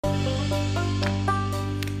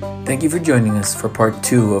Thank you for joining us for part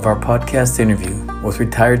 2 of our podcast interview with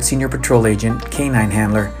retired Senior Patrol Agent Canine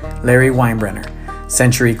Handler Larry Weinbrenner,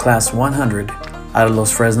 Century Class 100 out of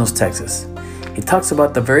Los Fresnos, Texas. He talks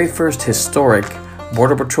about the very first historic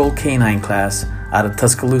Border Patrol Canine class out of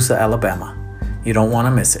Tuscaloosa, Alabama. You don't want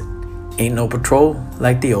to miss it. Ain't no patrol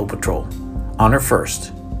like the old patrol. Honor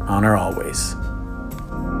first, honor always.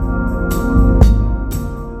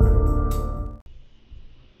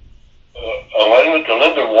 I went to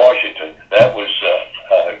Linden, Washington. That was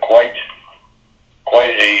quite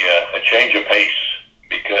a change of pace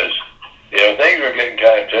because things were getting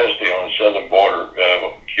kind of testy on the southern border,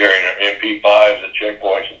 carrying MP5s at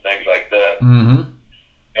checkpoints and things like that. Mm-hmm.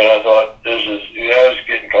 And I thought, it's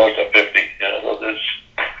getting close to 50. And I thought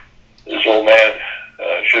this old man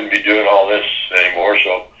shouldn't be doing all this anymore.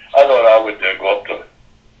 So I thought I would go up to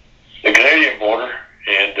the Canadian border,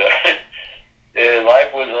 and and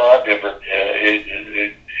life was a lot different.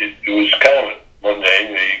 It was kind of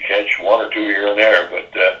mundane. You catch one or two here and there, but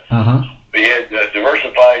we had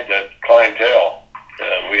diversified clientele.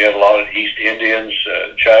 We had a lot of East Indians,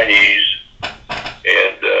 Chinese,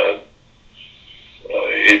 and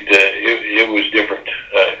it was different.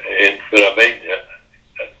 But I made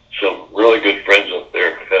some really good friends up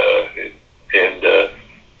there, and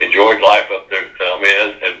enjoyed life up there. I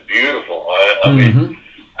mean, it's beautiful. I mean,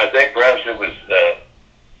 I think perhaps it was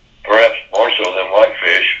perhaps more so than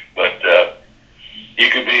Whitefish, but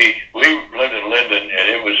we lived in Linden, and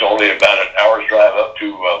it was only about an hour's drive up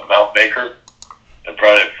to Mount Baker, and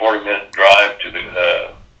probably a 40-minute drive to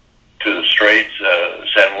the Straits,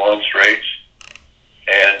 San Juan Straits,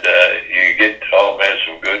 and you get some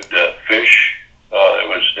good fish. It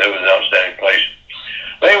was an outstanding place.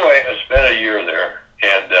 But anyway, I spent a year there,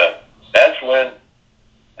 and that's when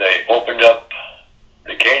they opened up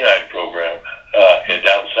the canine program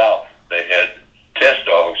down south. They had test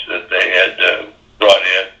dogs that they had brought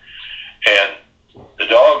in, and the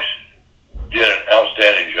dogs did an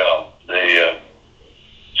outstanding job.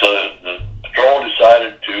 So the patrol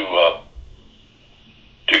decided to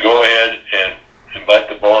go ahead and bite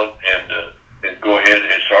the bullet and go ahead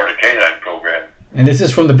and start a canine program. And this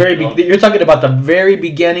is from the very beginning. You're talking about the very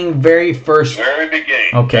beginning, very first. Very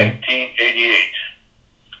beginning. Okay. 1988.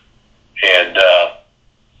 And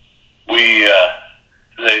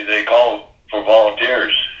they called for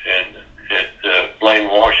volunteers at Blaine,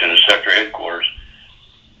 Washington, sector headquarters.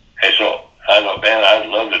 And so I thought, man, I'd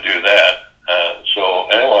love to do that. So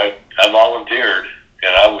anyway, I volunteered,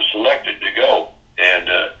 and I was selected to go. And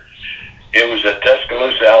it was at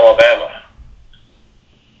Tuscaloosa, Alabama.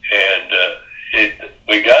 And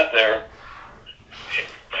we got there,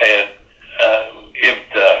 and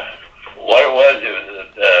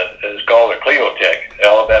it was called the Cleotech,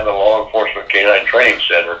 Alabama Law Enforcement Canine Training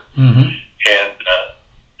Center. And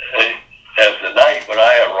as the night when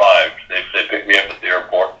I arrived, they picked me up at the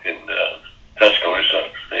airport in Tuscaloosa,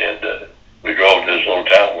 and we drove to this little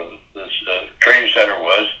town where this training center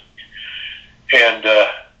was. And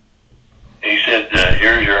he said,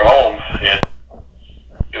 "Here's your home," and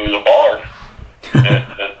it was a barn.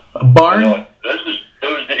 A barn?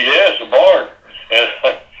 Yes, a barn. And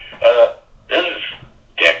this is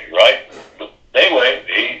tacky, right? But anyway,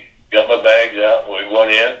 he got my bags out, and we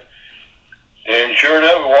went in. And sure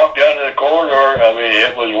enough, we walked down to the corridor. I mean,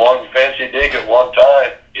 it was one fancy dig at one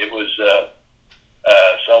time. It was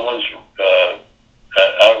someone's, I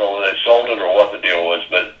don't know whether they sold it or what the deal was,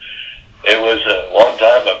 but it was one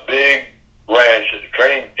time a big ranch and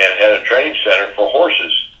had a training center for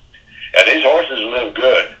horses. And these horses lived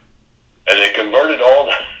good. And they converted all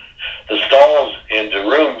the stalls into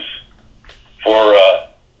rooms for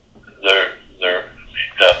their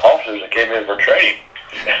officers that came in for training.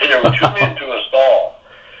 And there were 2 men to a stall.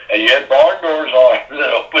 And you had barn doors on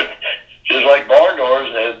that opened just like barn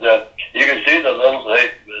doors. And you could see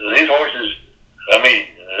these horses, I mean,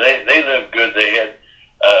 they lived good. They had,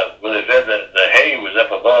 when they fed the hay was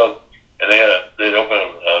up above, and they'd open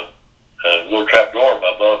a little trap door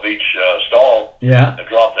above each stall, and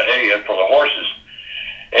drop the hay in for the horses.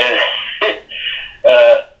 And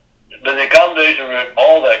but the accommodation wasn't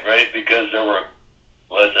all that great because there were,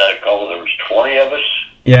 there was 20 of us.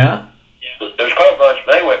 Yeah. There was quite a bunch.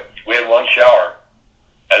 But anyway, we had one shower,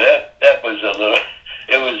 and that was a little.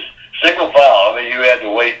 It was single file. I mean, you had to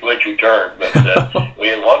wait your turn, but we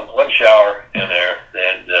had one shower in there,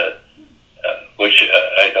 and which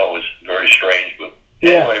I know was very strange, but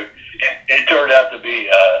anyway, it turned out to be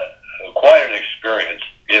quite an experience.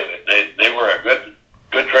 They were a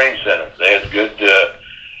good training center. They had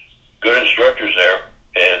good instructors there,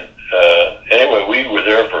 and anyway, we were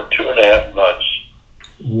there for 2.5 months.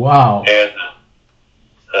 Wow. And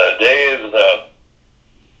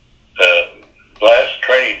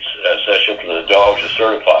dogs are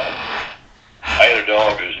certified. I had a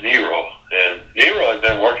dog who's Nero, and Nero had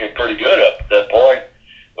been working pretty good up at that point.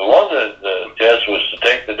 But one of the tests was to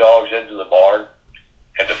take the dogs into the barn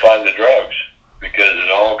and to find the drugs, because there's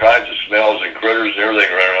all kinds of smells and critters and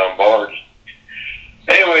everything running around barns.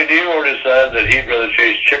 Anyway, Nero decided that he'd rather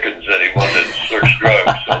chase chickens than he wanted to search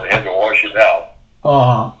drugs, so they had to wash it out.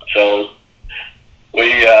 Uh-huh. So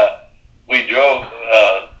we drove.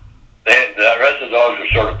 The rest of the dogs were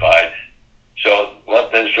certified. So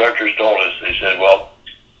what the instructors told us, they said, well,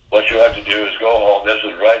 what you have to do is go home. This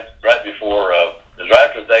was right before, it was right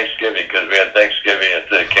after Thanksgiving, because we had Thanksgiving at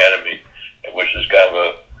the academy, which is kind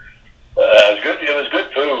of it was good. It was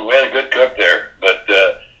good food. We had a good cook there, but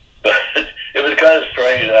it was kind of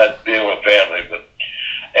strange not being with family. But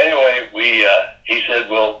anyway, he said,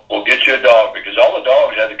 well, we'll get you a dog, because all the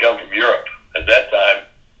dogs had to come from Europe at that time.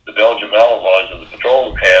 The Belgian Malinois that the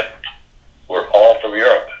patrol had were all from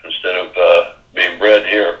Europe instead of being bred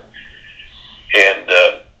here. And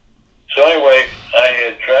so anyway, I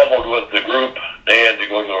had traveled with the group. They had to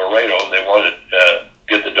go to Laredo. They wanted to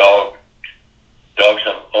get the dog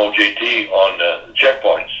some OJT on the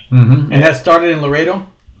checkpoints. Mm-hmm. And that started in Laredo?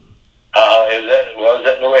 It was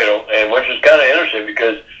at Laredo, and which was kind of interesting,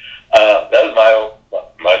 because that was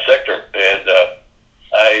my sector, and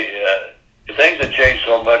things had changed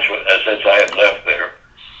so much since I had left there,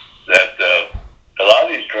 that a lot of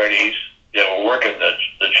these trainees that were working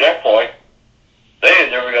the checkpoint, they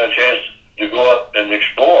had never got a chance to go up and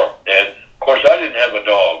explore. And of course, I didn't have a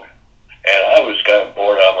dog, and I was kind of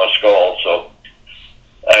bored out of my skull. So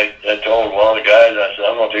I told one of the guys, I said,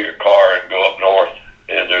 I'm going to take a car and go up north.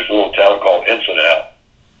 And there's a little town called Ensenada,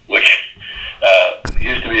 which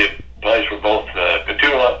used to be a place where both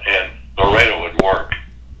Cotulla and Laredo would work.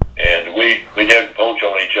 And we didn't poach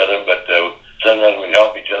on each other, but sometimes we'd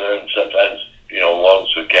help each other, and sometimes,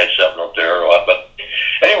 ones would catch something up there or what. But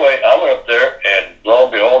anyway, I went up there, and lo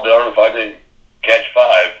and behold, I don't know if I didn't catch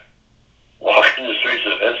 5 walking the streets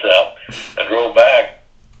of Ensenada. I drove back,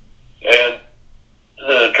 and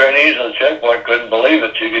the trainees on the checkpoint couldn't believe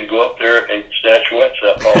it. You could go up there and snatch wets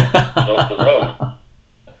up off the road.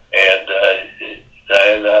 And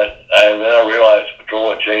then I realized the patrol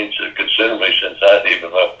had changed considerably since I'd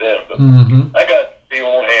even left then. But I got a few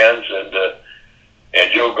old hands, and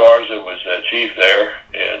Joe Garza was chief there,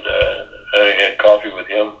 and I had coffee with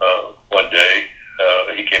him one day.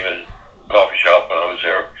 He came in the coffee shop when I was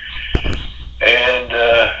there. And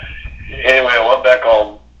anyway, I went back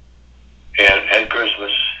home and had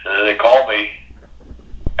Christmas, and then they called me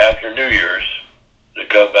after New Year's to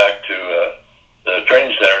come back to the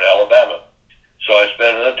training center in Alabama. So I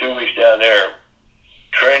spent another 2 weeks down there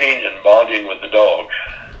training and bonding with the dog,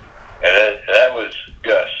 and that was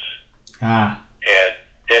Gus. And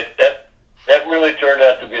that really turned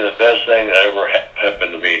out to be the best thing that ever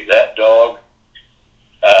happened to me. That dog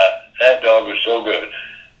was so good.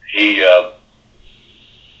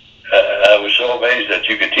 I was so amazed that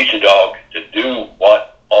you could teach a dog to do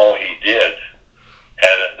what all he did.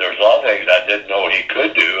 And there was a lot of things I didn't know he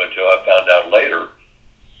could do until I found out later.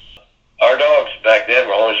 Our dogs back then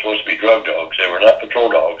were only supposed to be drug dogs. They were not patrol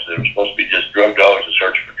dogs. They were supposed to be just drug dogs that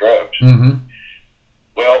search for drugs. Mm-hmm.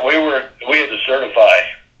 Well, we had to certify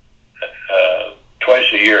twice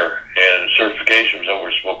a year, and certification was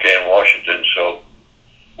over Spokane, Washington, so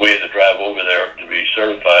we had to drive over there to be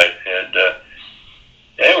certified. And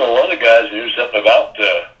anyway, one of the guys knew something about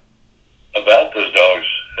those dogs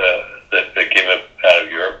that came up out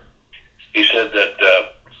of Europe. He said that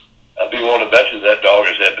I'd be willing to bet you that dog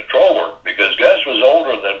has had patrol work, because Gus was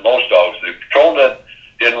older than most dogs. The patrol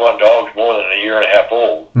didn't want dogs more than a year and a half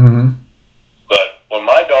old. Mm-hmm. But when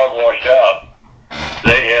my dog washed out,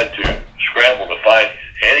 they had to scramble to find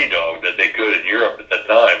any dog that they could in Europe at that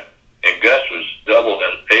time. And Gus was double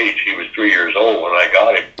that age. He was 3 years old when I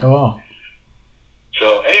got him. Oh.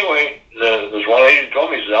 So anyway, there's one lady who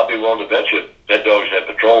told me, he said, I'll be willing to bet you that dog's had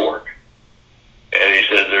patrol work. And he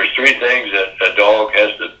said, there's 3 things that a dog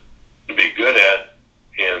has to be good at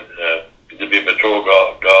to be a patrol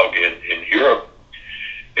dog in Europe.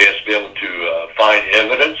 He has to be able to find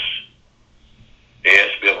evidence. He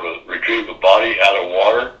has to be able to retrieve a body out of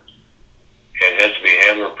water. And it has to be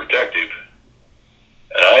handler protective.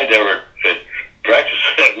 And I never had practiced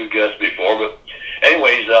that with Gus before, but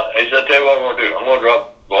anyways, he said, I'll tell you what I'm going to do. I'm going to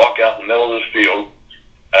walk out in the middle of this field,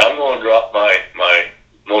 and I'm going to drop my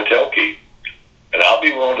motel key. And I'll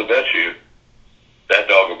be willing to bet you that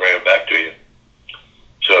dog will bring it back to you.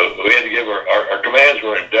 So we had to give our commands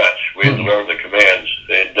were in Dutch. We had to learn the commands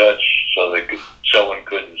in Dutch so that someone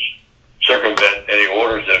couldn't circumvent any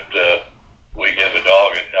orders that we give a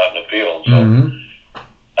dog out in the field. So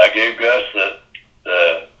I gave Gus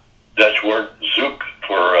word Zook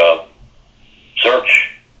for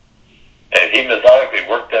search, and he methodically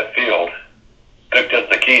worked that field, picked up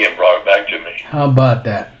the key, and brought it back to me. How about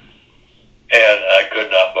that? And I could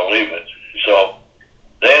not believe it. So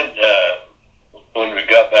then, when we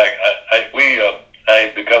got back, I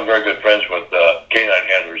had become very good friends with canine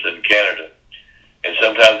handlers in Canada, and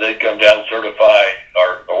sometimes they'd come down, certify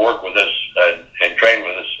or work with us and train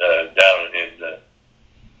with us down in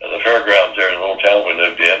the fairgrounds there in the little town we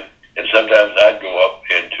lived in. And sometimes I'd go up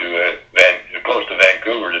into close to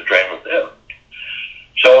Vancouver to train with them.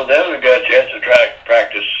 So then we got a chance to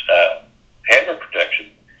practice handler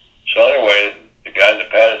protection. So anyway, the guy in the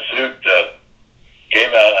padded suit came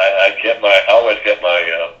out. I always kept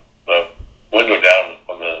my window down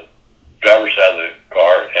on the driver's side of the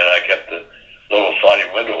car, and I kept the little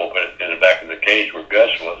sliding window open in the back of the cage where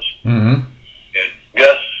Gus was. Mm-hmm. And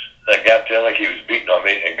Gus, that guy felt like he was beating on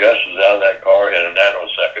me, and Gus was out of that car in a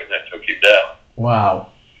nanosecond, and I took him down.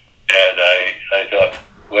 Wow. And I thought,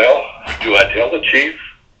 well, do I tell the chief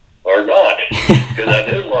or not? Because I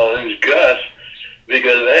didn't want to lose Gus,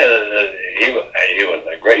 because man, he was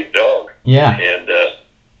a great dog. Yeah. And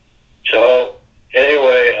so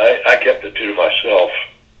anyway, I kept the two to myself.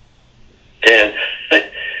 And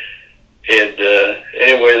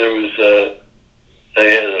anyway, there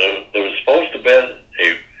was supposed to have been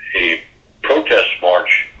a protest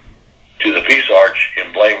march to the Peace Arch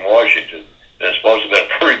in Blaine, Washington. And it's supposed to have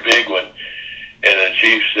been a pretty big one. And the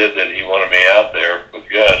chief said that he wanted me out there with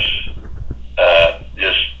Gus,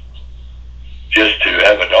 just to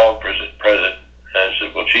have a dog present. And I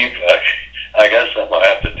said, well, Chief, I got something I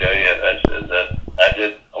have to tell you. And I said that I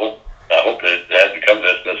hope that it hasn't come to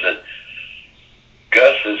this, but I said,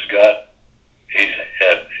 Gus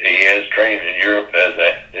he has trained in Europe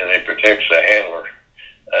and he protects a handler.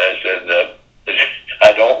 I said,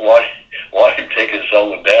 I don't want him taking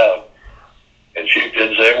someone down. And Chief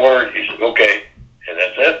didn't say a word. He said, okay. And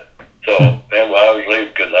that's it. So then I was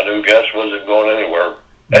leaving because I knew Gus wasn't going anywhere.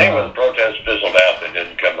 Anyway, the protest fizzled out. They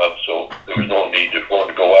didn't come up, so there was no need for him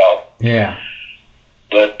to go out. Yeah.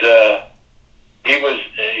 But he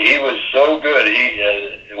was so good.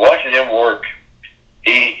 Watching him work,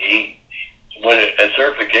 at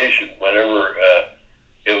certification, whenever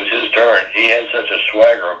it was his turn, he had such a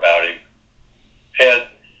swagger about him, and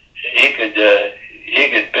he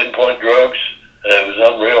could pinpoint drugs. It was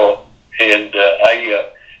unreal. And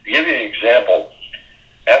to give you an example,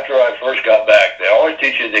 after I first got back, they always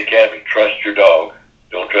teach you in the academy, trust your dog.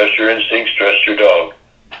 Don't trust your instincts, trust your dog.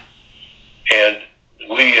 And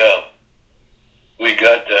we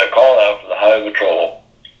got a call out from the Highway Patrol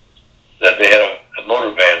that they had a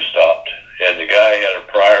motor van stopped, and the guy had a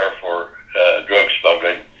prior for drug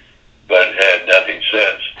smuggling, but had nothing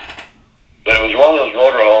since. But it was one of those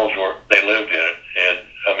motorhomes where they lived in it, and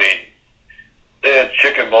I mean, they had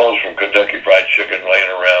chicken bones from Kentucky Fried Chicken laying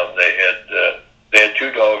around. They had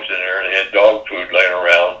two dogs in there. They had dog food laying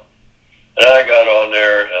around. And I got on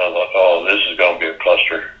there, and I thought, oh, this is going to be a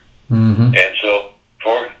cluster. Mm-hmm. And so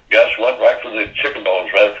Gus went right for the chicken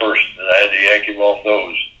bones right first, and I had to yank him off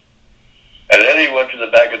those. And then he went to the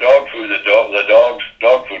bag of dog food, the dog's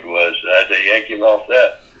dog food was, and I had to yank him off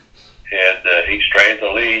that. And he strained the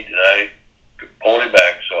lead, and I pulled him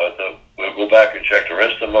back. So I thought, we'll go back and check the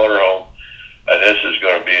rest of the motorhome, and this is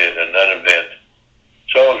going to be a non-event.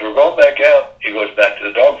 So as we're going back out, he goes back to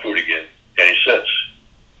the dog food again, and he sits.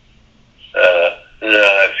 No,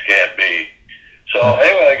 that can't be. So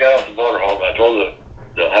anyway, I got off the motorhome. I told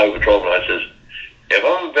the highway patrolman, I says, if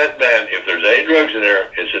I'm a vet man, if there's any drugs in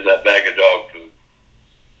there, it's in that bag of dog food.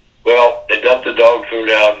 Well, they dumped the dog food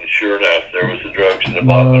out, and sure enough, there was the drugs in the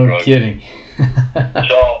bottom of the drugs. No kidding.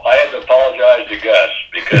 So I had to apologize to Gus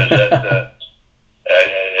because that,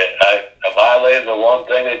 I violated the one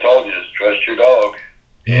thing they told you is trust your dog.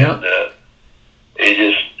 Yeah. And he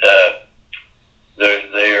just,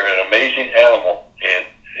 they are an amazing animal. And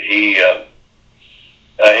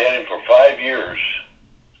I had him for 5 years.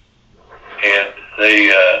 And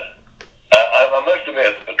I must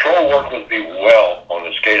admit, the patrol worked with me well on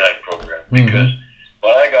this canine program because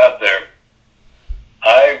when I got there,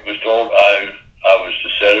 I was told I was to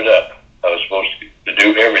set it up. I was supposed to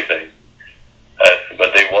do everything,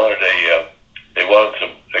 but they wanted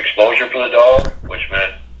some exposure for the dog, which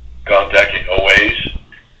meant contacting OAs.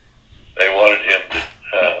 They wanted him to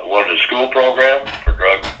wanted a school program for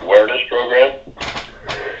drug awareness program,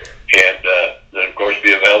 and then of course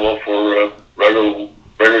be available for regular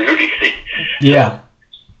duty. Yeah.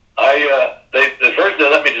 They first they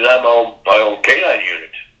let me design my own canine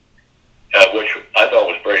unit, which I thought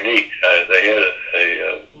was pretty neat. They had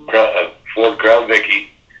a Ford Crown Vicky,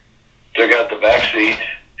 took out the back seat,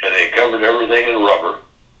 and they covered everything in rubber.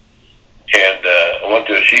 And I went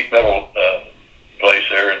to a sheet metal place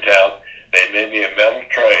there in town. They made me a metal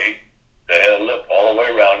tray that had a lip all the way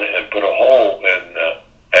around it and put a hole in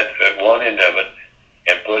at one end of it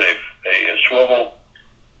and put a swivel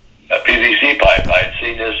PVC pipe. I had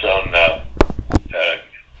seen this on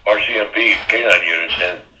RCMP K9 units,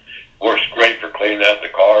 and works great for cleaning out the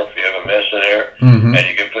car if you have a mess in there. Mm-hmm. And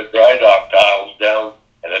you can put dry dock tiles down,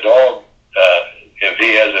 and the dog, if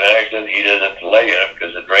he has an accident, he doesn't have to lay in it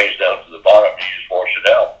because it drains down to the bottom. You just wash it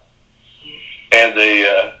out. And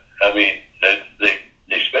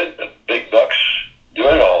they spent big bucks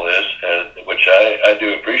doing all this, and which I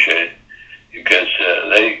do appreciate, because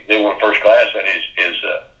they were first class, and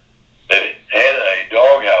they had a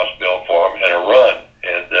dog house built for him and a run,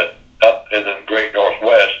 and up in the Great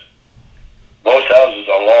Northwest, most houses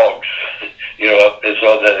are logs, and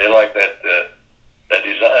so that they like that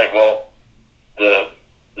design. Well, the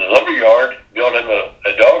lumberyard built him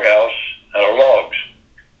a dog house out of logs,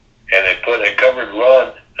 and they put a covered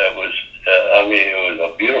run that was, it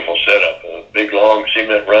was a beautiful setup, a big long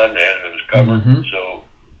cement run, and it was covered, mm-hmm. so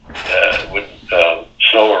it wouldn't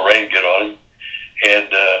snow or rain get on him.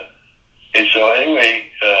 And so anyway,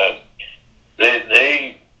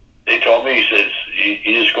 they told me, he says,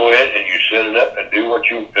 you just go ahead and you set it up and do what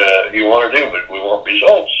you want to do, but we want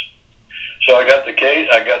results. So I got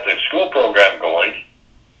the school program going,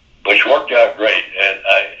 which worked out great, and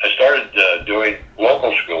I started doing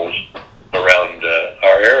local schools around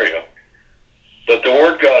our area. But the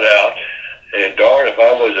word got out, and darn if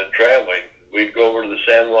I wasn't traveling, we'd go over to the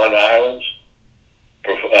San Juan Islands,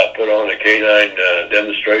 put on a K9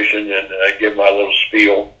 demonstration, and I'd give my little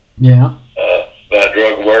spiel about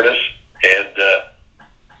drug awareness, and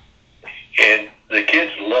the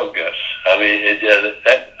kids loved us.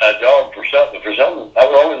 That dog, for something, I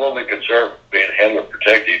was always a little bit concerned being handler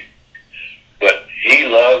protective, but he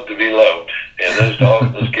loved to be loved, and those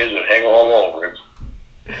kids would hang all over him.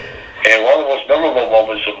 And one of the most memorable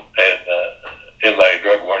moments in my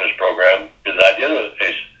drug awareness program is I did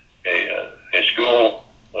a school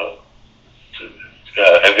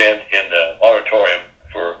event in the auditorium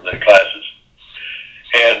for the classes.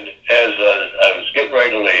 And as I was getting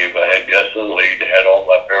ready to leave, I had Gus in the lead, had all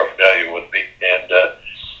my paraphernalia with me, and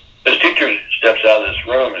this teacher steps out of this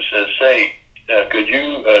room and says, "Say, could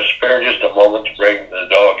you spare just a moment to bring the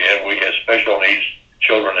dog in? We have special needs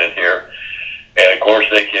children in here, and of course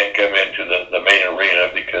they can't come into the main arena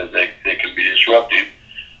because they can be disruptive,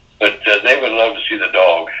 but they would love to see the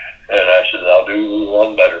dog." And I said, "I'll do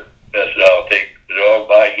one better." I said, "I'll take the dog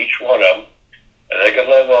by each one of them, and they can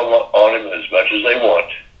live on him as much as they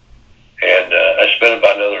want." And I spent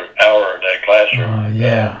about another hour in that classroom.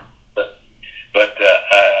 But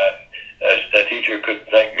that teacher couldn't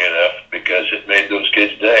thank me enough, because it made those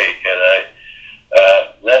kids' day, and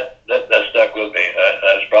that stuck with me.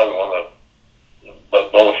 That's probably one of the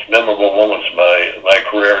most memorable moments of my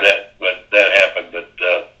career that happened.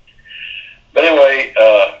 But anyway,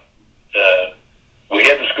 we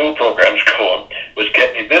had the school programs going, which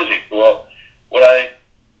kept me busy. Well, what I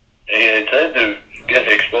intended to get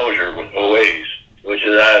exposure with OAs, which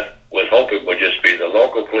I was hoping would just be the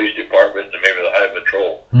local police department and maybe the Highway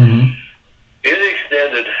Patrol. Mm-hmm. It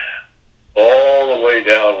extended all the way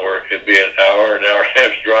down where it could be an hour and a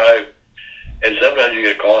half drive, and sometimes you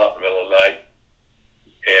get a call out in the middle of the night.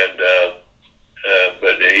 And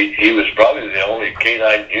but he was probably the only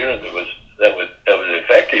K9 unit that was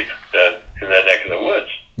effective in that neck of the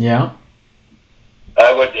woods. Yeah.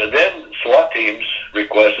 I would then SWAT teams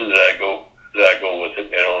requested that I go with him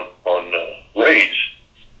on raids,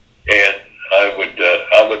 and I would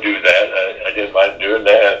do that. I didn't mind doing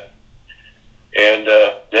that. And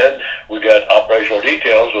then we got operational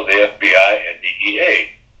details with the FBI and DEA,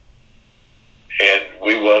 and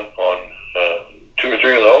we went on 2 or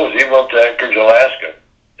 3 of those, even up to Anchorage, Alaska,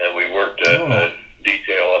 and we worked a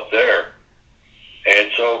detail up there.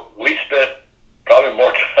 And so we spent probably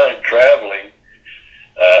more time traveling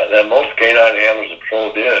than most K9 handlers of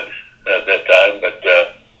patrol did at that time. But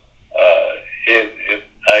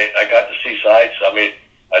I got to see sights.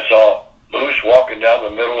 I saw moose walking down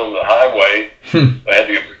the middle of the highway. I had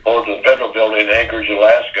to go to the federal building in Anchorage,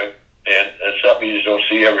 Alaska, and it's something you just don't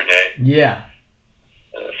see every day. Yeah.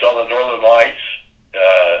 Saw the Northern Lights.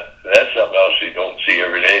 That's something else you don't see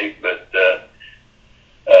every day. But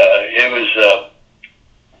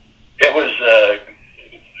it was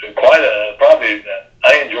probably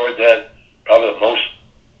I enjoyed that probably the most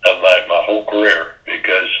of my whole career,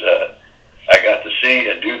 because I got to see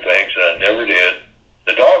and do things that I never did.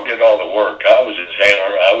 The dog did all the work. I was his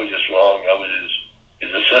handler. I was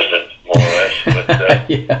his assistant, more or less. But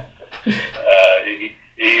yeah.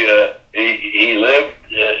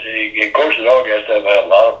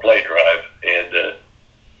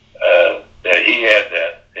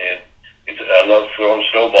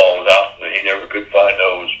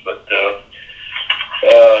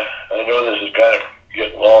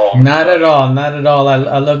 Not at all, not at all.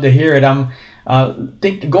 I love to hear it. I'm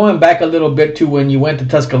think going back a little bit to when you went to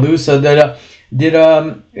Tuscaloosa. Do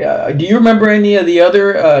you remember any of the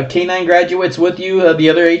other K-9 graduates with you? The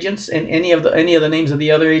other agents, and any of the names of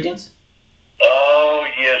the other agents? Oh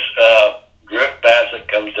yes, Griff Bassett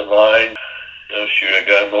comes to mind. Oh shoot, I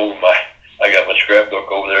got my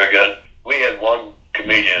scrapbook over there again. We had one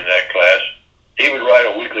comedian in that class. He would write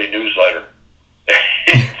a weekly newsletter.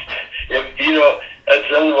 That's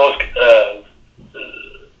some of the most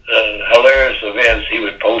hilarious events he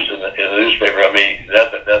would post in the newspaper. I mean,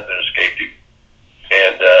 nothing escaped him.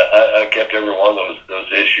 And I kept every one of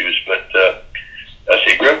those issues. But I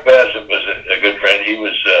see, Griff Bassett was a good friend. He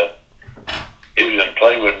was in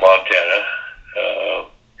Plainwood, Montana.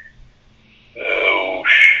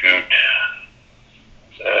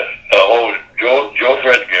 Joe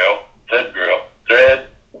Threadgill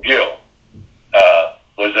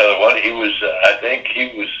was the other one. He was, I think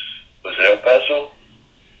was it El Paso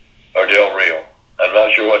or Del Rio? I'm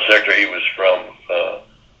not sure what sector he was from.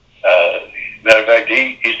 Matter of fact,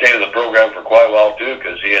 he stayed in the program for quite a while too,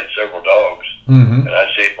 because he had several dogs, and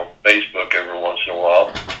I see him on Facebook every once in a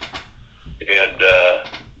while. And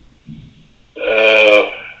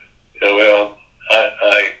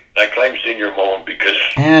I claim senior mode because.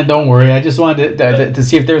 Don't worry. I just wanted to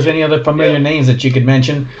see if there was any other familiar names that you could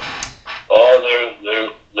mention. Oh,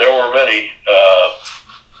 there were many.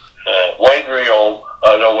 Wayne Rion.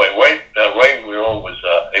 Wayne Rion was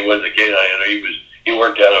he was a K-9. He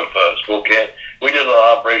worked out of Spokane. We did a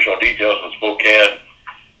lot of operational details with Spokane,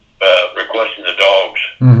 requesting the dogs,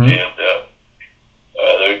 and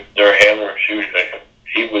their handler.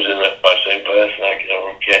 He was in my same class, and I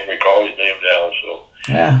can't recall his name now. So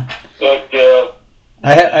yeah, but.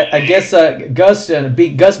 I guess Gus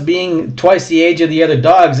being twice the age of the other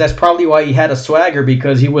dogs, that's probably why he had a swagger,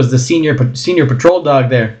 because he was the senior patrol dog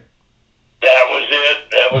there. That was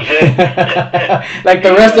it. Like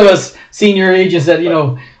the rest of us senior agents that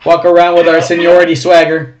walk around with our seniority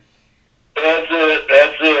swagger. That's it.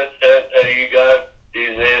 You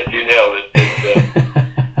nailed it.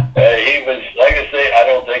 He was, like I say, I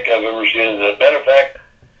don't think I've ever seen it. As a matter of fact,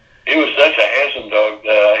 he was such a handsome dog.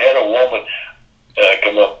 I had a woman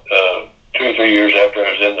come up 2 or 3 years after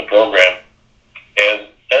I was in the program, and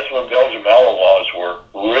that's when Belgian Malinois were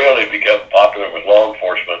really become popular with law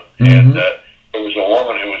enforcement. And there was a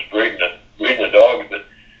woman who was breeding a dog, but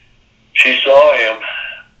she saw him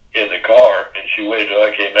in the car, and she waited till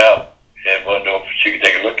I came out and wanted to know if she could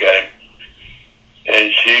take a look at him.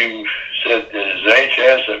 And she said, "Is there any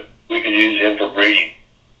chance that we could use him for breeding?"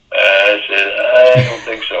 I said, "I don't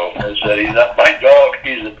think so." I said, "He's not my dog.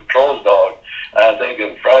 He's the patrol's dog." I think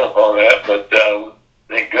I'm frowned upon that, but I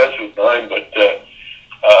think Gus was mine. But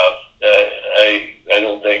I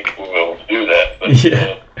don't think we'll do that. But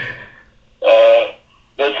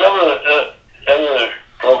but some of the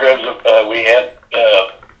programs we had,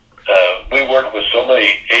 we worked with so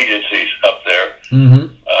many agencies up there.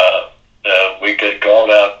 We could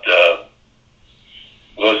call out.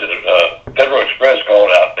 Federal Express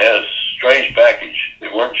called out. They had a strange package. They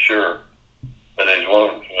weren't sure, but they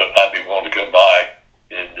wanted I'd be willing to come by.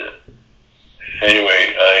 And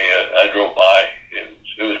anyway, I drove by.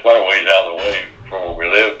 It was quite a ways out of the way from where we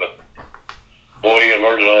lived, but boy, he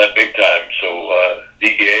alerted on that big time. So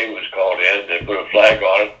DEA was called in. They put a flag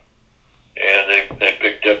on it, and they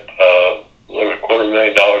picked up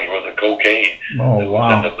 $250,000 worth of cocaine. Oh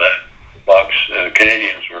wow! In the back box. The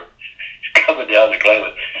Canadians were coming down to claim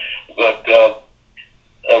it. But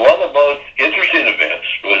one of the most interesting events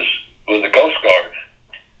was the Coast Guard.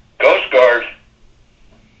 Coast Guard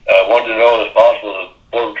wanted to know if possible the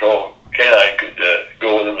Border Patrol K-9 could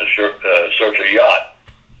go with them to search a yacht.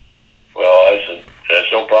 Well, I said,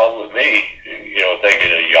 that's no problem with me.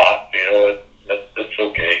 Thinking a yacht, that's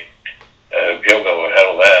okay. He'll go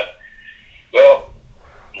handle that. Well,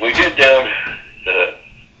 we get down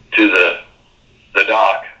to the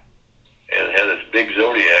dock and had this big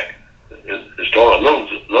Zodiac. It's called a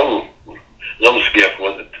little skiff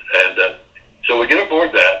with it, and so we get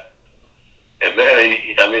aboard that. And man,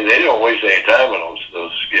 they don't waste any time on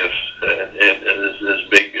those skiffs and this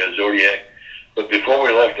big Zodiac. But before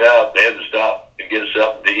we left out, they had to stop and get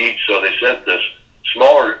something to eat, so they sent this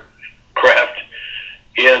smaller craft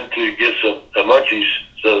in to get some munchies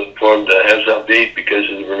for them to have something to eat, because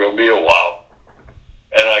they were going to be a while.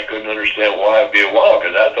 And I couldn't understand why it'd be a while,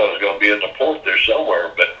 because I thought it was going to be in the port there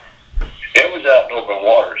somewhere. But it was out in open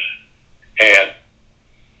waters, and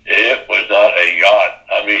it was not a yacht.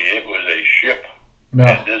 I mean, it was a ship. No.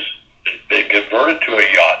 And they converted to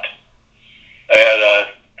a yacht. And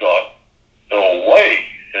I thought, no way.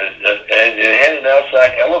 And it had an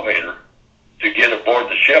outside elevator.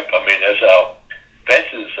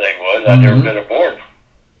 was I'd never been aboard.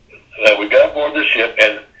 We got aboard the ship,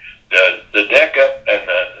 and the deck up and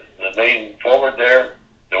the main forward there,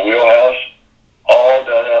 the wheelhouse, all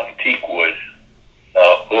done out in teak wood.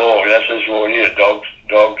 That's just what we need, a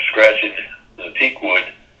dog scratching the teak wood.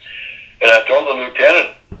 And I told the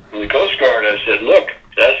lieutenant in the Coast Guard, I said, look,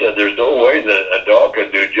 there's no way that a dog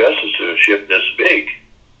can do justice to a ship this big.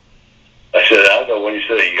 I said, I don't know, when you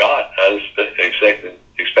said a yacht, I was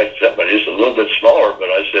expecting somebody just a little bit smaller, but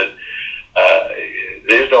I said,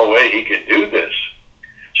 there's no way he can do this.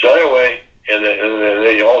 So anyway, and then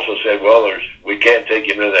they also said, well, we can't take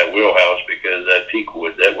him into that wheelhouse because that teak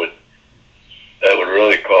wood, that would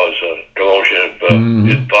really cause a commotion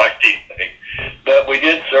of body. But we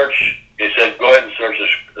did search. They said, go ahead and search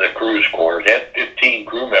the cruise corps. It had 15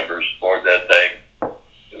 crew members aboard that thing.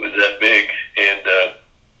 It was that big. And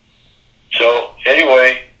so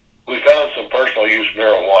anyway, we found some personal use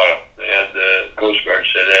marijuana. And the Coast Guard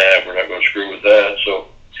said, we're not going to screw with that. So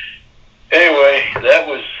anyway, that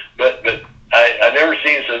was, but I never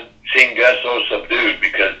seen Gus so subdued,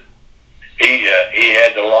 because he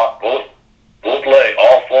had to lock both legs,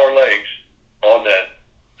 all four legs on that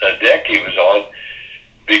deck he was on.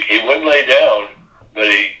 He wouldn't lay down, but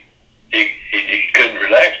he couldn't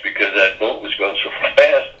relax because that boat was going so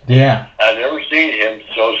fast. Yeah. I never seen him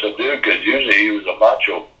so subdued, because usually he was a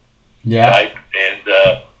macho type, and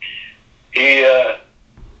that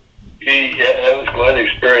was quite an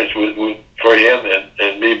experience for him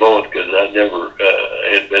and me both, because I never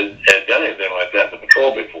had done anything like that in the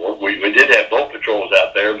patrol before. We did have boat patrols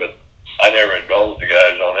out there, but I never involved the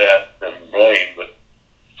guys on that, and Blaine.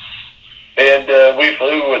 And we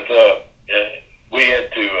flew with. We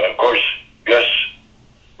had to, of course, Gus.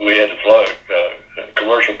 We had to fly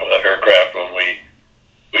commercial aircraft when we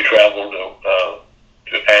traveled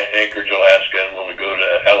to Anchorage, Alaska, and when we go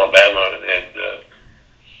to Alabama,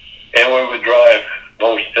 and we would drive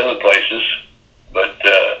most other places, but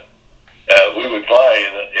we would fly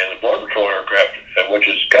in the Border Patrol aircraft, which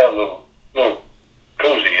is kind of a little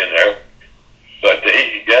cozy in there. But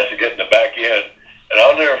he has to get in the back end, and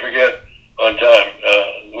I'll never forget one time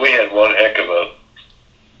we had one heck of a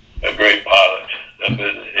great pilot up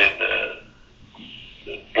in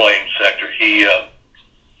the Blaine sector. He had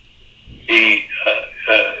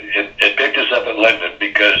picked us up at Linden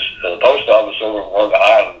because the post office over in one of the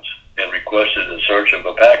islands had requested a search of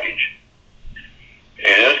a package.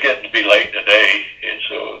 And it was getting to be late in the day, and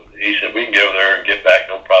so he said, we can go there and get back,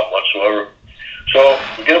 no problem whatsoever. So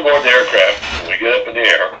we get aboard the aircraft, and we get up in the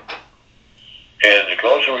air, and the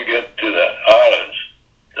closer we get to the islands,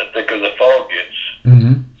 the thicker the fog gets.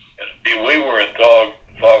 And we were in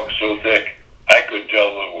fog so thick, I couldn't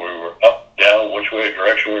tell whether we were up, down, which way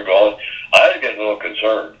direction we were going. I was getting a little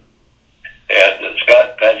concerned. And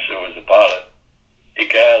Scott Patterson was the pilot. He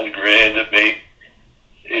kind of grinned at me.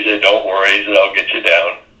 He said, don't worry. He said, I'll get you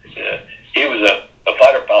down. He was a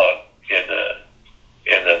fighter pilot in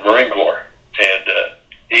the Marine Corps. And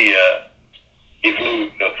he flew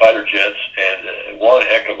fighter jets, and one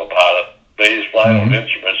heck of a pilot. But he was flying on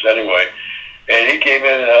instruments anyway. And he came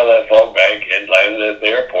in and out of that fog bank and landed at the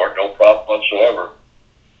airport, no problem whatsoever.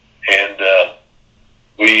 And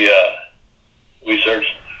we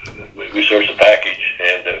searched the package,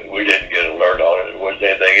 and we didn't get an alert on it. There wasn't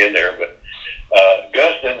anything in there, but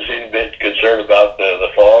Gus didn't seem a bit concerned about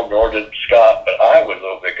the fog, nor did Scott. But I was a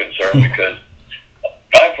little bit concerned because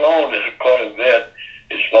I've flown quite a bit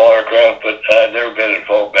in small aircraft, but I've never been in a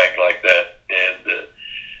fog bank like that. And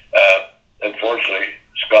unfortunately,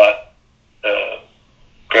 Scott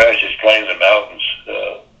crashed his plane in the mountains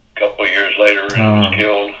a couple of years later and was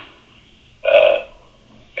killed.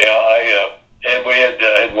 And we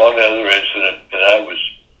had one other incident, and I was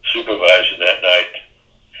supervising that night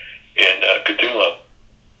in Katula.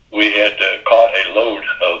 We had caught a load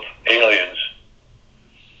of aliens,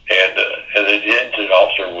 and the incident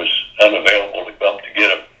officer was unavailable to come to get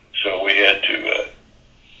them. So we had to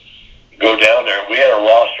go down there. We had a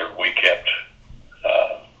roster we kept,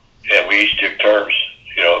 and we each took turns.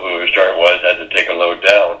 Who his turn was had to take a load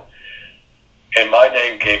down. And my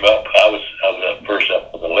name came up. I was the first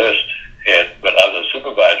up on the list, but I was a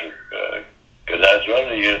supervisor because I was running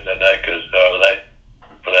the unit that night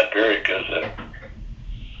for that period, because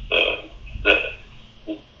the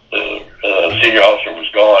senior officer was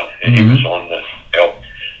gone and he was on the help.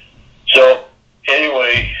 So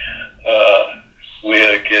anyway, we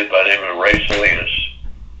had a kid by the name of Ray Salinas.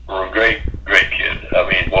 A great kid. I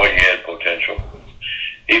mean, boy, he had potential.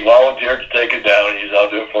 He volunteered to take it down. He said, I'll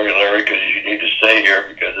do it for you, Larry, because you need to stay here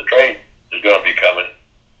because the train is going to be coming.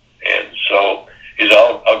 And so he said,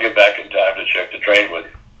 I'll get back in time to check the train with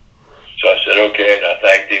you. So I said, okay, and I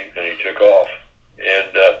thanked him, and he took off.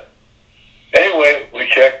 And anyway, we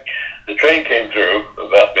checked. The train came through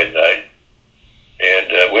about midnight,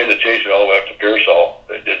 and we had to chase it all the way up to Pearsall.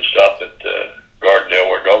 It didn't stop at Gardendale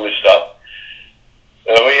where it normally stopped.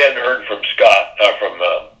 We hadn't heard from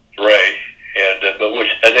Ray, and but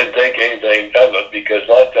which I didn't think anything of it, because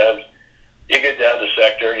a lot of times you get down to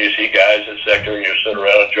Sector and you see guys at Sector and you sit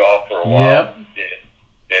around and jaw for a while. Yep.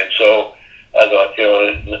 And so I thought,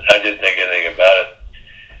 I didn't think anything about it.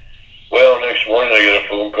 Well, next morning I get a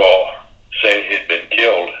phone call saying he'd been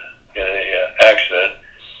killed in an accident.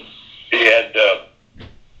 He had,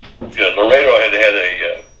 Laredo had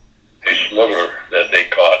a smuggler that they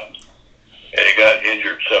caught, and he got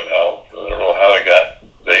injured somehow. I don't know how he got,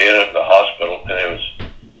 but he ended up in the hospital, and it was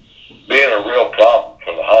being a real problem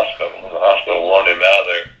for the hospital. The hospital wanted him out of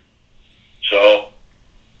there. So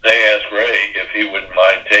they asked Ray if he wouldn't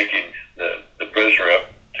mind taking the prisoner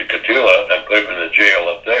up to Cotulla and put him in the jail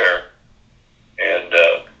up there. And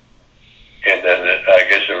then I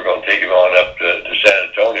guess they were going to take him on up to San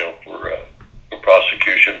Antonio for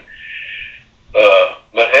prosecution.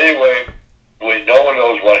 But anyway, no one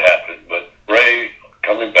knows what happened, but Ray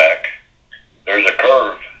coming back, there's a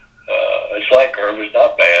curve, a slight curve, it's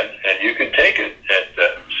not bad, and you can take it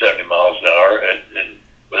at 70 miles an hour and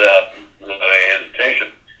without any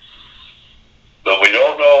hesitation. But we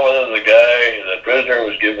don't know whether the prisoner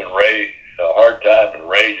was giving Ray a hard time, and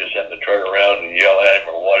Ray just had to turn around and yell at him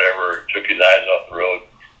or whatever, took his eyes off the road.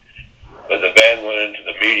 But the van went into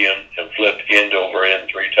the median and flipped end over end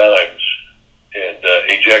 3 times and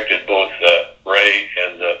ejected both Ray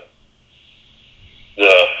and the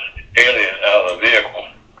alien out of the vehicle,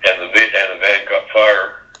 and the van caught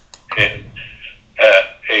fire. And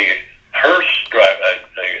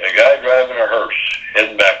a guy driving a hearse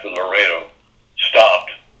heading back to Laredo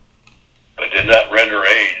stopped, but did not render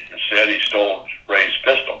aid. Instead, he stole Ray's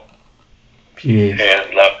pistol. Jeez.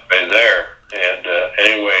 And left Ray there. And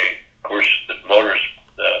anyway, of course, the motorist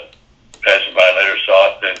passing by later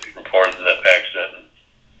saw it and reported the accident.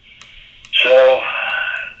 So,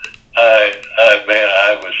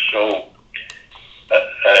 I was so,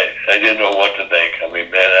 I didn't know what to think. I mean,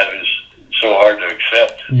 man, that was so hard to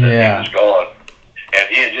accept that he was gone. And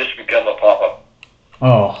he had just become a papa.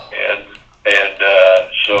 Oh. And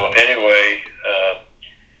so anyway,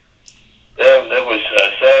 that was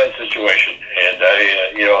a sad situation. And a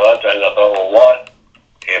lot of times I thought, well, what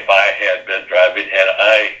if I had been driving and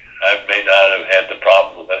I may not have had the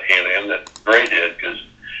problem with that alien that Ray did, because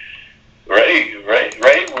Ray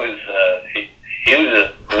was he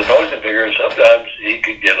was always a figure. Sometimes he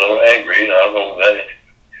could get a little angry, and I don't know if that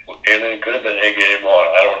alien could have been angry anymore.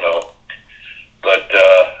 I don't know, but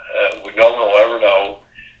we don't know, ever know.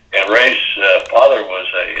 And Ray's father was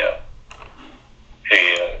a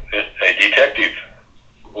detective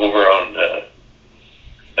over on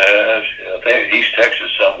I think East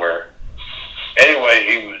Texas somewhere. Anyway,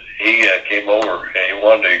 he came over and he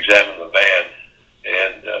wanted to examine the van,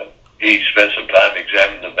 and he spent some time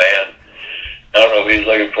examining the van. I don't know if he's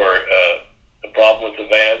looking for a problem with the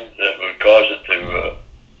van that would cause it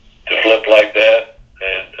to flip like that,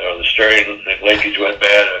 or the steering linkage went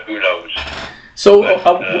bad. Who knows? So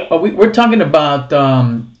we're talking about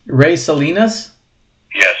Ray Salinas?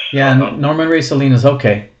 Yes. Yeah, Norman Ray Salinas.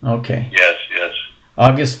 Okay. Yes.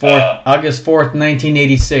 August 4th,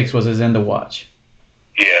 1986 was his end of watch.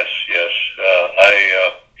 Yes.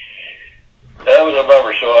 That was a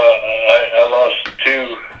bummer. So I lost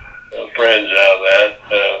 2 friends out of that,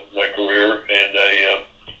 my career,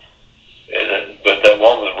 but that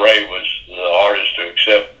one with Ray was the hardest to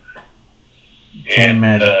accept. Can't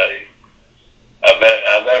imagine. As a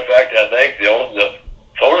matter of fact, I think the only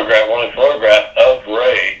photograph of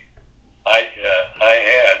Ray I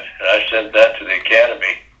had, and I sent that to the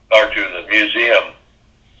Academy, or to the museum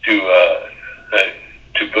to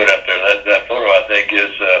put up there. That photo, I think,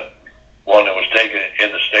 is one that was taken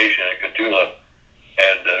in the station at Cotulla,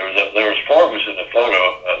 and there was 4 of us in the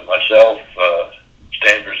photo: myself,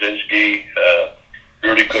 Stan Brzezinski,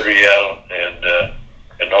 Rudy Cudriel, and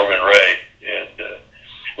Norman Ray. And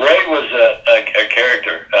Ray was a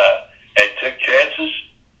character and took chances.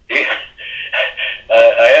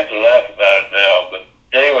 I have to laugh about it now, but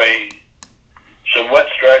anyway, some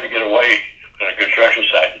Wets tried to get away on a construction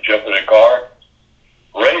site to jump in a car.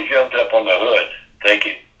 Ray jumped up on the hood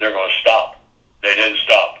thinking they're going to stop. They didn't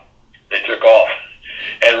stop. They took off.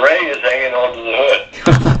 And Ray is hanging onto the hood.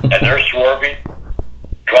 And they're swerving,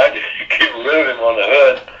 trying to get rid of him on the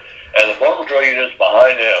hood. And the Border Patrol units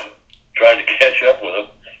behind him trying to catch up with him.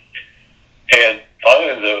 And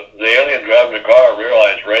finally, the alien driving the car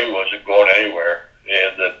realized Ray wasn't going anywhere,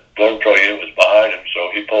 and the Border Patrol unit was behind him,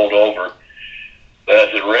 so he pulled over But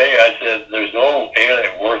I said, Ray, I said, there's no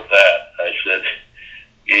alien worth that. I said,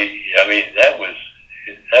 I mean, that was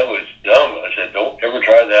dumb. I said, don't ever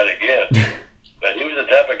try that again. But he was the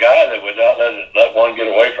type of guy that would not let one get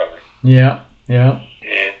away from him. Yeah, yeah.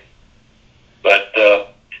 But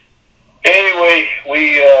anyway,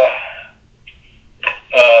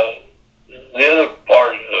 the other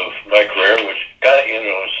part of my career, which kind of ended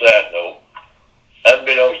on a sad note,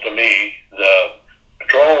 unbeknownst to me, the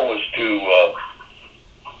patrol was to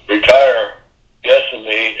retire Gus and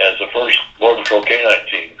me as the first Border Patrol K-9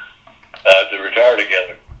 team to retire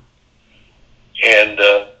together. And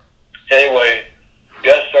anyway,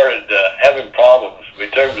 Gus started having problems. We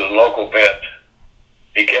took him to the local vet.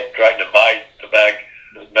 He kept trying to bite the back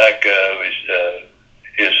of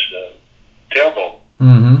his tailbone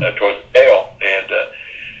towards the tail, and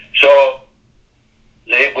so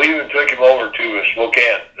we even took him over to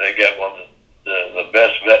Spokane. They got one of the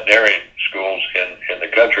best veterinarian schools in the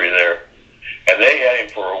country there, and they had him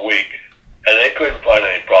for a week, and they couldn't find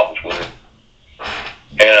any problems with him.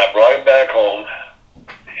 And I brought him back home,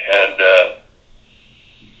 and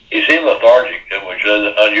he seemed lethargic, which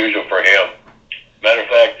was unusual for him. Matter of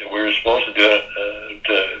fact, we were supposed to do it,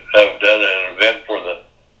 to have done an event for the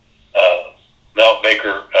Mount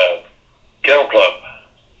Baker Kennel Club.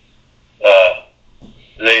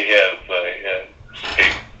 They have a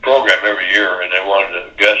program every year, and they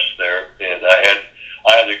wanted Gus there, and I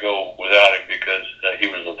had to go without him because he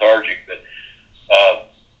was lethargic. But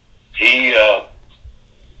he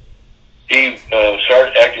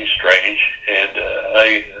started acting strange, and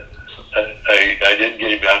I didn't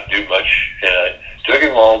get him out to do much, and I took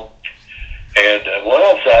him home and went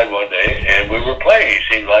outside one day, and we were playing. He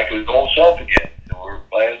seemed like his old self again. And we were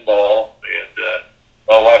playing ball, and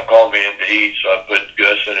my wife called me in to eat, so I put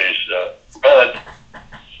Gus in his bed,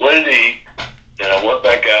 went in to eat, and I went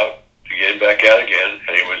back out to get him back out again,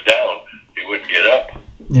 and he was down. He wouldn't get up.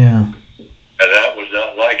 Yeah. And that was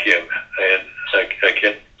not like him. And I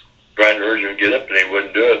kept trying to urge him to get up, and he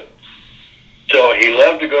wouldn't do it. So he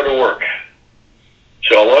loved to go to work.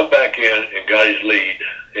 So I went back in and got his lead,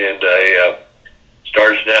 and I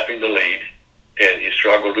started snapping the lead, and he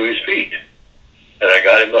struggled to his feet. And I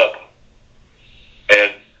got him up.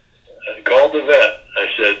 And I called the vet. I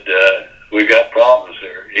said, we got problems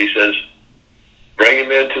here. He says, bring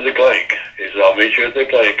him into the clinic. He said, I'll meet you at the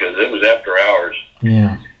clinic, because it was after hours.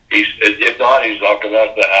 Yeah. He said, if not, he's locked him out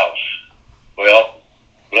of the house. Well,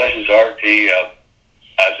 bless his heart, I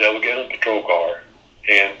was able to get a patrol car,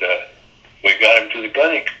 and we got him to the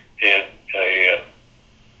clinic, and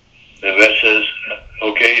the vet says,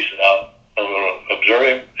 okay, he said, I'm going to observe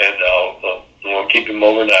him, and I'm going to keep him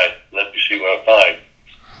overnight. Let me see what I find.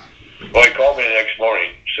 Well, he called me the next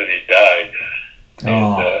morning, said he died.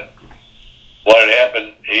 And what had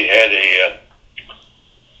happened, he had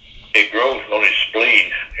a growth on his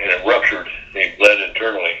spleen, and it ruptured, and he bled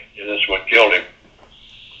internally, and that's what killed him.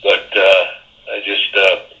 But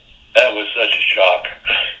that was such a shock.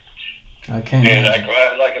 Okay. And I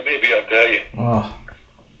cried like a baby, I'll tell you. Oh.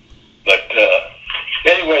 But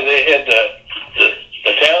anyway, they had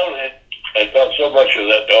the town had thought so much of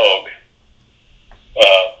that dog,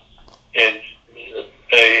 and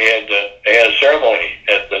they had a ceremony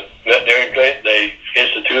at the veterinary clinic. They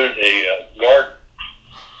instituted a garden,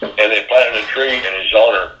 and they planted a tree in his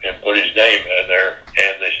honor and put his name in there.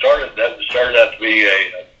 And that started out to be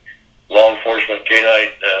a law enforcement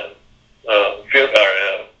K-9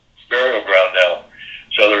 burial ground now.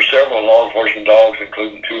 So there's several law enforcement dogs,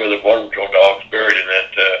 including 2 other Border Patrol dogs, buried in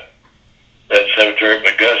that cemetery.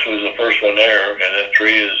 But Gus was the first one there, and that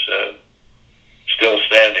tree is still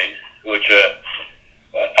standing, which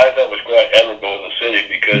I thought was quite admirable in the city,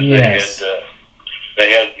 because yes.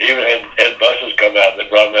 they had buses come out that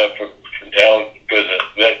brought them up from town, because the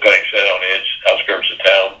vet clinic sat on the outskirts of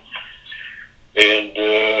town. And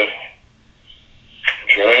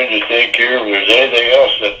trying to think here if there's anything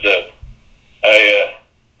else that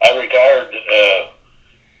I retired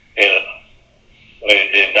in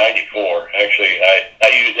 '94. Actually, I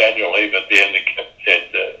used annual leave at the end and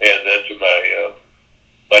add that to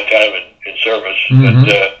my time in service. Mm-hmm.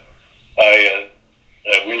 But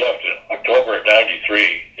we left in October of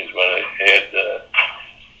 '93 is when I had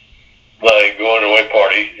my going away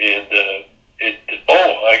party, and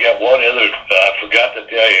I got one other I forgot to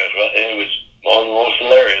tell you. It was one of the most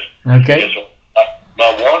hilarious. Okay. It's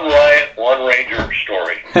my one riot, one ranger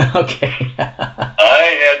story. Okay. I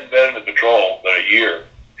hadn't been in the patrol but a year,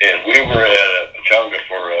 and we were at Pechanga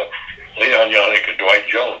for Leon Yannick and Dwight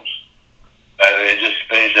Jones. And they just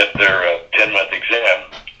finished up their 10-month exam,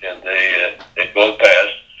 and they both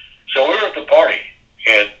passed. So we were at the party,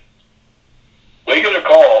 and we go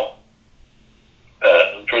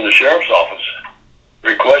sheriff's office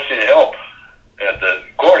requesting help at the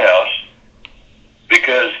courthouse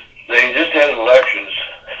because they just had elections.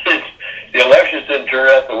 The elections didn't turn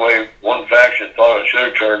out the way one faction thought it should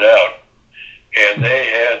have turned out. And they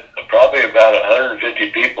had probably about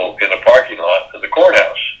 150 people in the parking lot of the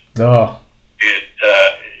courthouse. Oh.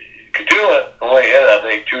 Cotulla only had, I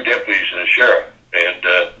think, 2 deputies and a sheriff. And,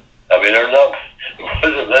 it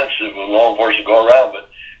wasn't necessary with law enforcement go around, but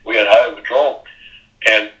we had highway patrol.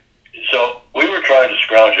 And so we were trying to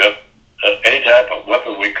scrounge up any type of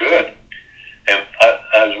weapon we could. And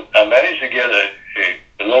I managed to get a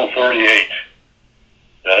little 38.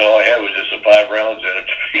 And all I had was just 5 rounds in it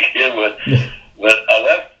to begin with. But I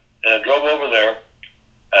left and I drove over there, and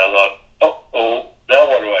I thought, now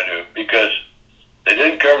what do I do? Because they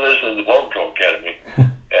didn't cover this in the Border Patrol Academy.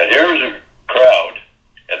 And here was a crowd,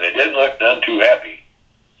 and they didn't look none too happy.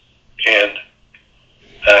 And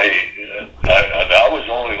I was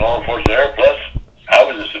the only law enforcement there, plus I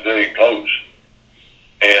was in civilian clothes.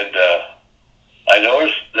 And I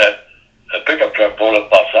noticed that a pickup truck pulled up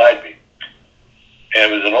beside me.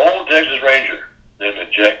 And it was an old Texas Ranger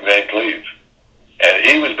named Jack Van Cleve. And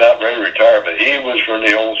he was about ready to retire, but he was from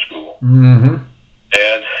the old school. Mm-hmm.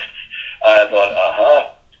 And I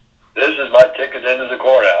thought, this is my ticket into the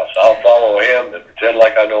courthouse. I'll follow him and pretend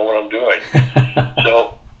like I know what I'm doing.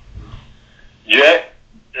 So Jack,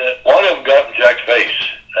 one of them got in Jack's face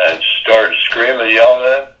and started screaming and yelling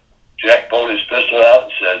at him. Jack pulled his pistol out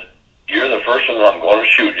and said, "You're the first one I'm going to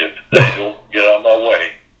shoot if they don't get out of my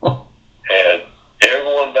way." And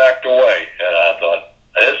everyone backed away. And I thought,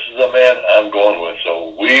 this is the man I'm going with.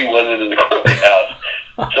 So we went into the courthouse.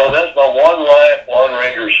 So that's my one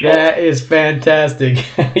Ranger story. That is fantastic.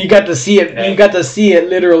 You got to see it. You got to see it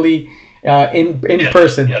literally in yes,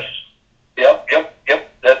 person. Yes. Yep.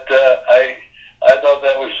 That I thought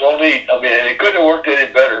that was so neat. I mean, it couldn't have worked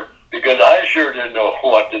any better because I sure didn't know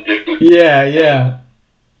what to do. Yeah.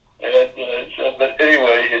 And but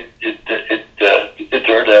anyway, it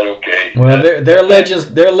turned out okay. Well, they're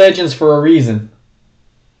legends. They're legends for a reason.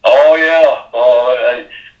 Oh yeah.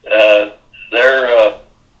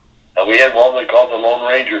 We had one they called the Lone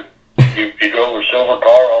Ranger. He drove a silver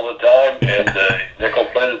car all the time and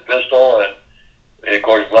nickel-plated pistol and of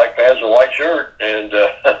course black pants and white shirt, and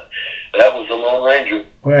that was the Lone Ranger.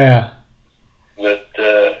 Yeah. But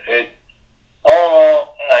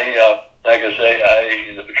like I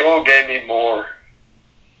say, the patrol gave me more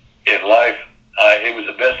in life. It was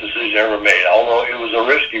the best decision I ever made, although it was a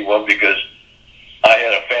risky one because I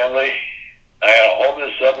had a family. I had a home in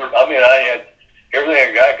the suburbs. I mean, I had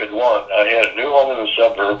everything a guy could want. I had a new home in the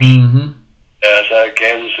suburbs outside of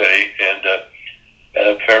Kansas City, and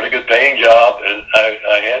a fairly good paying job. And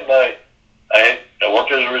I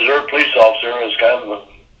worked as a reserve police officer. It was kind of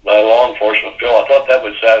my law enforcement field. I thought that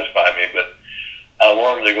would satisfy me, but I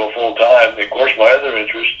wanted to go full time. Of course, my other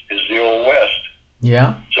interest is the Old West.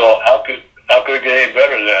 Yeah. So how could it get any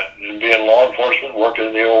better than that? Than being law enforcement, working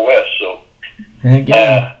in the Old West. So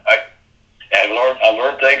I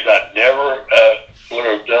learned things I never would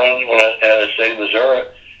have done when I had a state of Missouri.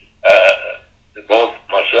 Both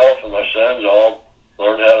myself and my sons all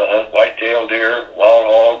learned how to hunt white-tailed deer, wild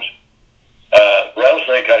hogs,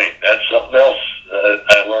 rattlesnake hunting. That's something else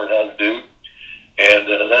I learned how to do. And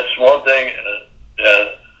that's one thing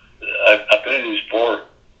I pity these poor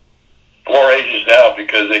agents now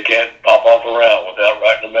because they can't pop off around without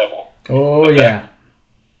writing a memo. Oh, yeah.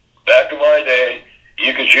 Back in my day,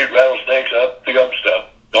 you could shoot rattlesnakes up the gum stuff.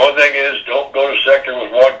 The only thing is, don't go to sector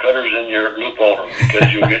with wad cutters in your loop holder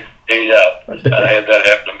because you'll get paid out. I had that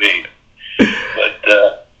happen to me. But,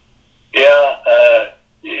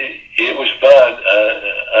 it was fun.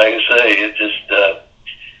 Like I say, it just,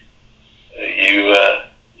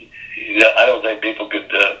 I don't think people could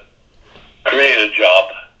create a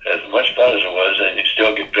job as much fun as it was and you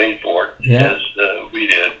still get paid for it as we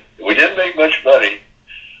did. We didn't make much money.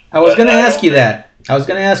 I was going to ask you that. I was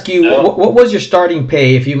going to ask you, what was your starting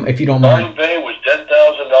pay, if you don't mind? Starting pay was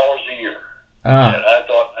 $10,000 a year. And I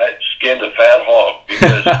thought I'd skinned a fat hog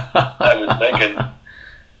because I was making,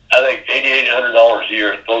 I think, $8,800 a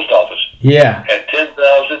year at the post office. Yeah. At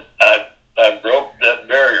 $10,000, I broke that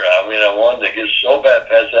barrier. I mean, I wanted to get so bad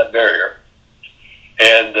past that barrier.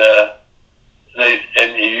 And the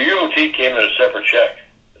UOT came in a separate check,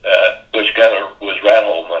 which kind of was rat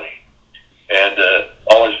hole money. And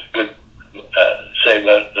always good, save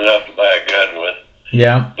enough to buy a gun with.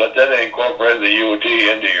 Yeah. But then they incorporated the UOT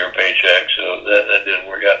into your paycheck, so that didn't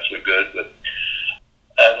work out so good. But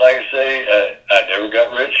like I say, I never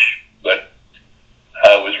got rich, but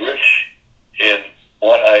I was rich in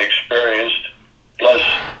what I experienced. Plus,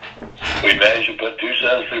 we managed to put 2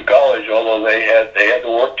 sons through college.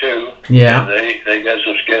 Yeah. And they got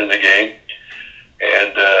some skin in the game.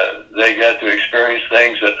 And they got to experience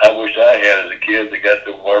things that I wish I had as a kid. They got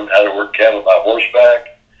to learn how to work cattle by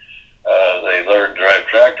horseback. They learned to drive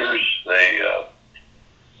tractors. They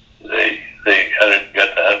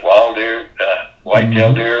got to hunt wild deer,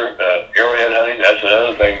 white-tailed deer, arrowhead hunting. That's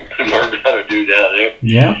another thing to learn how to do down there.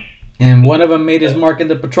 Yeah. And one of them made his mark in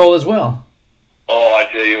the patrol as well. Oh, I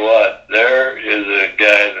tell you what, there is a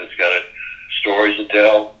guy that's got stories to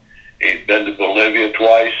tell. He's been to Bolivia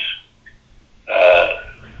twice.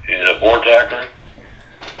 He's a boar tacker.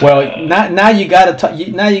 Well, now you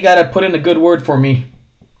gotta put in a good word for me.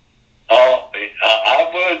 Oh, I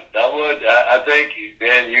would. I think,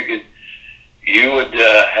 man, you would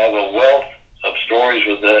have a wealth of stories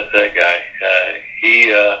with that guy. He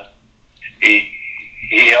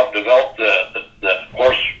helped develop the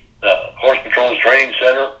Horse Patrol's Training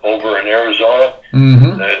Center over in Arizona.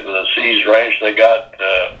 Mm-hmm. The Seas Ranch they got.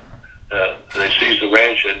 They seized the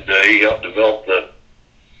ranch, and he helped develop the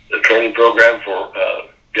training program for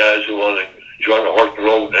guys who want to join the horse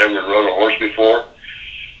patrol and never rode a horse before.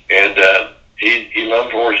 And he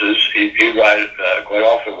loved horses. He'd ride quite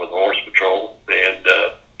often with the horse patrol, and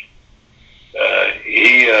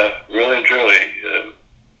he really and truly,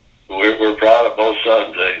 we're proud of both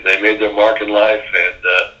sons. They made their mark in life, and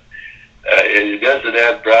it does the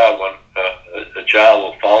dad proud when a child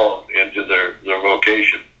will follow them into their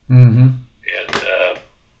vocation. Mm-hmm. And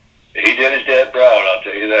he did his dad proud, I'll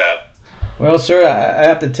tell you that. Well, sir, I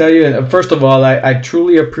have to tell you, first of all, I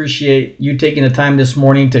truly appreciate you taking the time this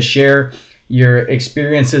morning to share your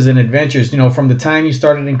experiences and adventures, from the time you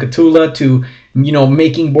started in Cotulla to,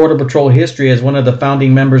 making Border Patrol history as one of the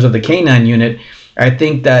founding members of the K9 unit. I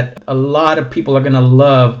think that a lot of people are going to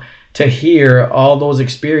love to hear all those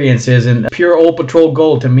experiences, and pure old patrol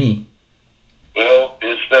gold to me. Well,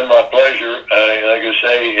 it's been my pleasure. Like I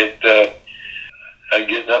say, I'm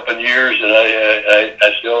getting up in years, and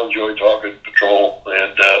I still enjoy talking patrol,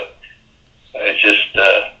 and it's just,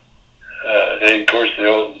 and of course, the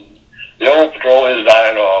old patrol is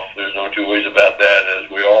dying off. There's no two ways about that, as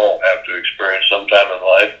we all have to experience sometime in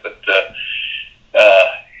life. But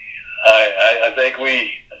I think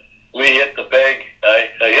we hit the peg. I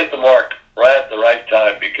hit the mark right at the right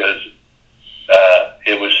time, because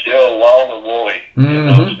it was still long and woolly in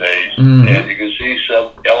those days, and you can see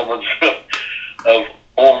some elements of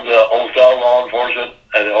old style law enforcement,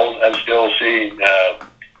 and I'm still seeing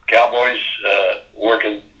cowboys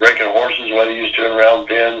breaking horses while they used to in round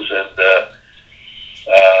pens, and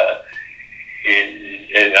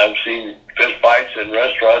I've seen fist fights in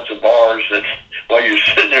restaurants and bars while you're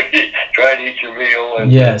sitting there trying to eat your meal. And,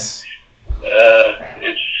 yes.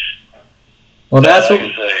 It's. Well, that's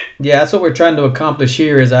what we're trying to accomplish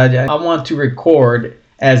here. Is I want to record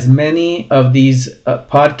as many of these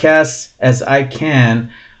podcasts as I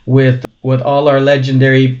can with all our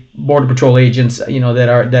legendary Border Patrol agents,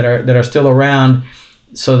 that are still around,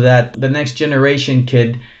 so that the next generation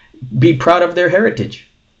could be proud of their heritage.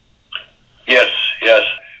 Yes,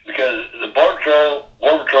 because the Border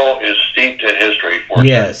Patrol is steeped in history for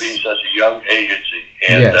yes. being such a young agency,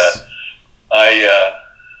 and yes.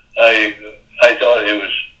 I thought it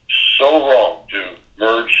was so wrong to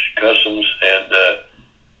merge Customs and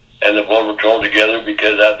the Border Patrol together,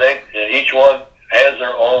 because I think each one has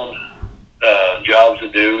their own jobs to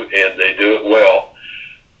do, and they do it well.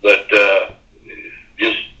 But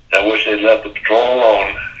I wish they'd left the patrol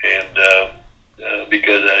alone, and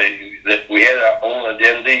because we had our own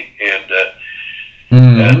identity, and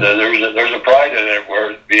there's a pride in it,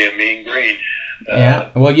 where it's being mean green.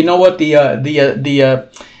 Yeah. Well, you know what, the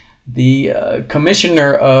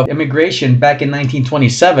commissioner of immigration back in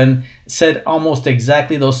 1927 said almost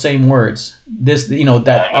exactly those same words.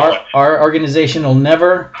 That our organization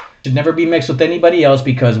should never be mixed with anybody else,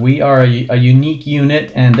 because we are a unique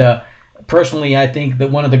unit, and personally, I think that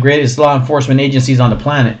one of the greatest law enforcement agencies on the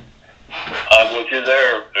planet. I'm with you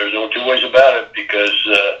there. There's no two ways about it, because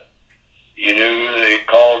you knew they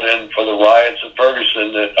called in for the riots in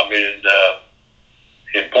Ferguson.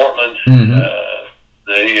 In Portland. Mm-hmm.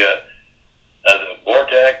 The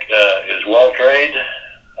BORTAC is well trained.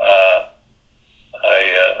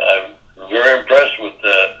 I'm very impressed with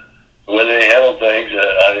the way they handle things.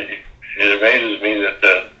 It amazes me that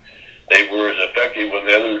they were as effective when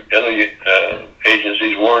the other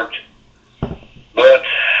agencies weren't. But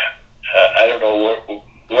I don't know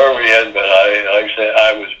where we end. But like I said,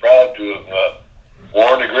 I was proud to have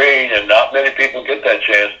worn the green, and not many people get that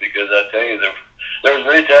chance, because I tell you, there was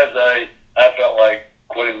many times I felt like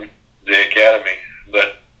quitting the academy,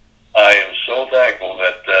 but I am so thankful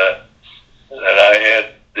that I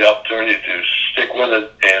had the opportunity to stick with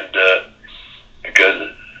it, and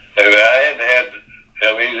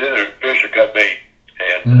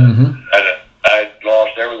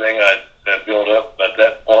I built up at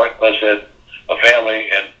that point. Plus, had a family,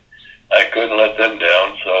 and I couldn't let them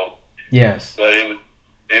down. So, yes, but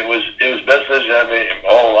it was best decision I made.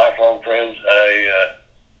 All lifelong friends.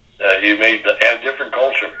 You made a different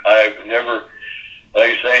culture. I've never,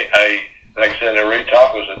 like I said, I read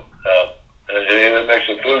tacos and didn't make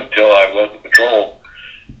some food until I went to patrol.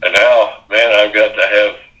 And now, man, I've got to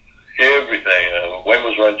have everything.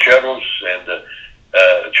 Huevos rancheros and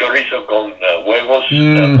chorizo con huevos. I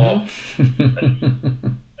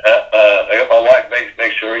got my wife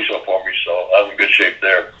makes chorizo for me, so I'm in good shape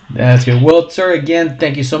there. That's good. Well, sir, again,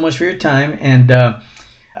 thank you so much for your time, and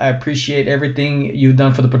I appreciate everything you've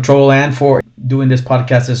done for the patrol and for doing this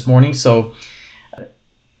podcast this morning. So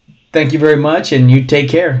thank you very much, and you take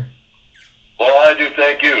care. Well, I do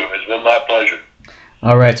thank you. It's been my pleasure.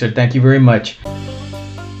 All right, sir. Thank you very much.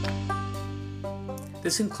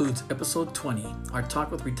 This includes episode 20, our talk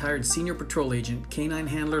with retired senior patrol agent K-9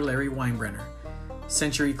 handler Larry Weinbrenner,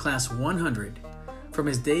 Century Class 100, from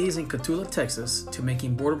his days in Cotulla, Texas, to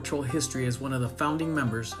making Border Patrol history as one of the founding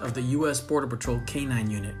members of the U.S. Border Patrol K-9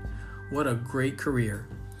 unit. What a great career.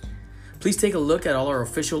 Please take a look at all our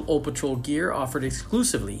official Old Patrol gear offered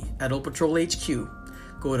exclusively at Old Patrol HQ.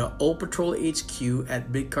 Go to Old Patrol HQ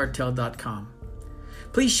at bigcartel.com.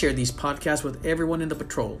 Please share these podcasts with everyone in the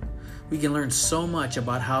patrol. We can learn so much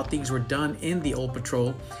about how things were done in the Old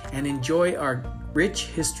Patrol and enjoy our rich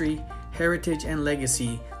history, heritage, and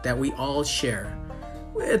legacy that we all share,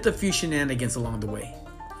 with a few shenanigans along the way.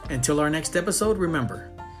 Until our next episode,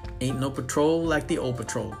 remember, ain't no patrol like the Old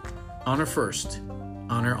Patrol. Honor first,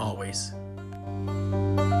 honor always.